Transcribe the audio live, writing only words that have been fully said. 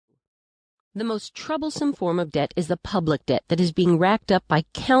The most troublesome form of debt is the public debt that is being racked up by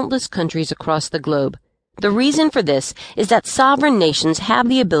countless countries across the globe. The reason for this is that sovereign nations have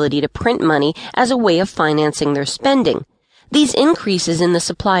the ability to print money as a way of financing their spending. These increases in the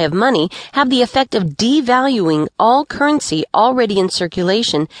supply of money have the effect of devaluing all currency already in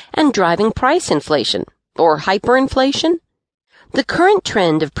circulation and driving price inflation, or hyperinflation. The current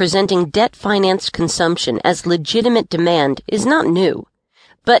trend of presenting debt-financed consumption as legitimate demand is not new,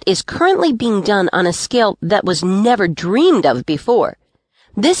 but is currently being done on a scale that was never dreamed of before.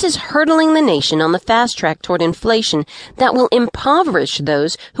 This is hurtling the nation on the fast track toward inflation that will impoverish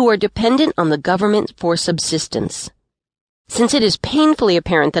those who are dependent on the government for subsistence. Since it is painfully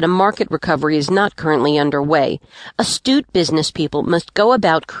apparent that a market recovery is not currently underway, astute business people must go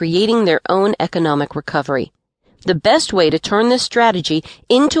about creating their own economic recovery. The best way to turn this strategy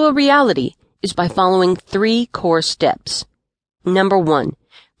into a reality is by following 3 core steps. Number 1.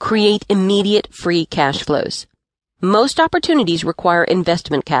 Create immediate free cash flows. Most opportunities require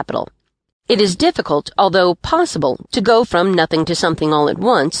investment capital. It is difficult, although possible, to go from nothing to something all at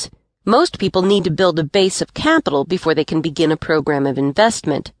once. Most people need to build a base of capital before they can begin a program of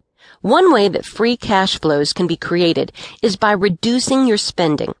investment. One way that free cash flows can be created is by reducing your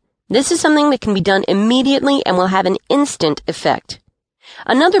spending. This is something that can be done immediately and will have an instant effect.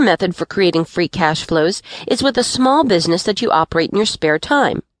 Another method for creating free cash flows is with a small business that you operate in your spare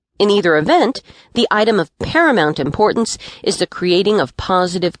time. In either event, the item of paramount importance is the creating of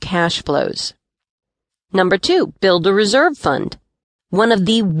positive cash flows. Number 2, build a reserve fund. One of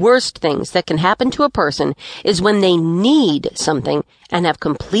the worst things that can happen to a person is when they need something and have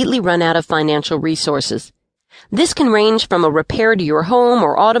completely run out of financial resources. This can range from a repair to your home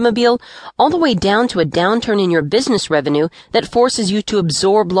or automobile all the way down to a downturn in your business revenue that forces you to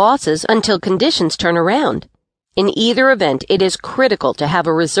absorb losses until conditions turn around. In either event, it is critical to have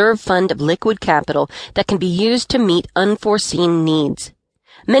a reserve fund of liquid capital that can be used to meet unforeseen needs.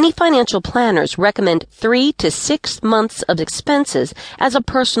 Many financial planners recommend 3 to 6 months of expenses as a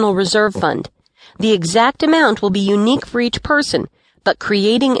personal reserve fund. The exact amount will be unique for each person, but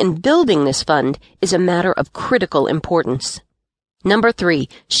creating and building this fund is a matter of critical importance. Number 3,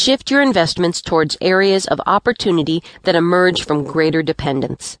 shift your investments towards areas of opportunity that emerge from greater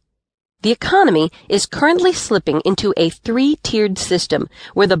dependence. The economy is currently slipping into a 3-tiered system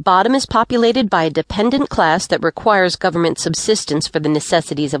where the bottom is populated by a dependent class that requires government subsistence for the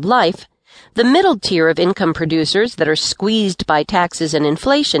necessities of life, the middle tier of income producers that are squeezed by taxes and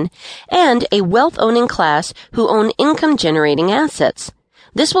inflation, and a wealth-owning class who own income-generating assets.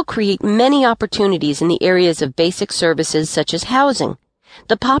 This will create many opportunities in the areas of basic services such as housing.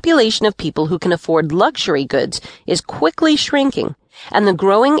 The population of people who can afford luxury goods is quickly shrinking, and the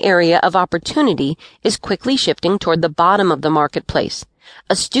growing area of opportunity is quickly shifting toward the bottom of the marketplace.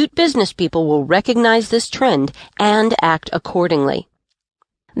 Astute business people will recognize this trend and act accordingly.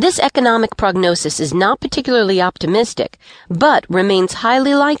 This economic prognosis is not particularly optimistic, but remains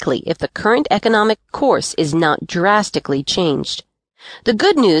highly likely if the current economic course is not drastically changed. The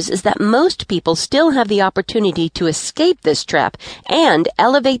good news is that most people still have the opportunity to escape this trap and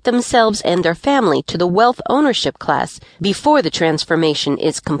elevate themselves and their family to the wealth ownership class before the transformation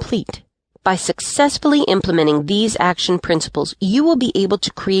is complete. By successfully implementing these action principles, you will be able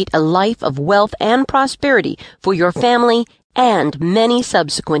to create a life of wealth and prosperity for your family and many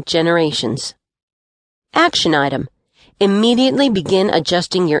subsequent generations. Action item. Immediately begin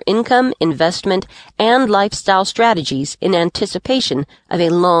adjusting your income, investment, and lifestyle strategies in anticipation of a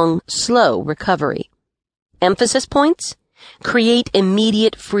long, slow recovery. Emphasis points: create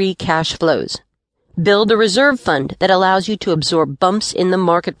immediate free cash flows. Build a reserve fund that allows you to absorb bumps in the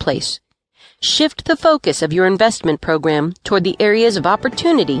marketplace. Shift the focus of your investment program toward the areas of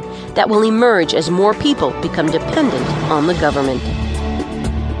opportunity that will emerge as more people become dependent on the government.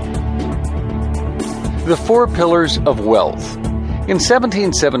 The 4 Pillars of Wealth. In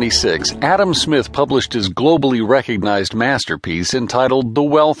 1776, Adam Smith published his globally recognized masterpiece entitled The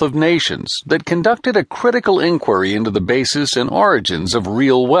Wealth of Nations that conducted a critical inquiry into the basis and origins of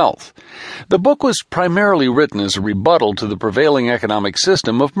real wealth. The book was primarily written as a rebuttal to the prevailing economic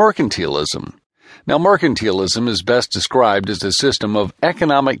system of mercantilism. Now, mercantilism is best described as a system of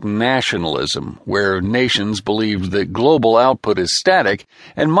economic nationalism, where nations believed that global output is static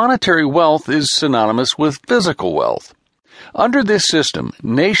and monetary wealth is synonymous with physical wealth. Under this system,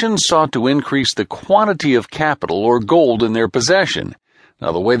 nations sought to increase the quantity of capital or gold in their possession.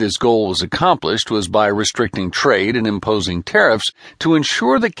 Now, the way this goal was accomplished was by restricting trade and imposing tariffs to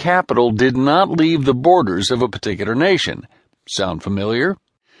ensure that capital did not leave the borders of a particular nation. Sound familiar?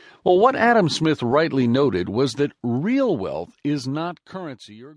 Well, what Adam Smith rightly noted was that real wealth is not currency or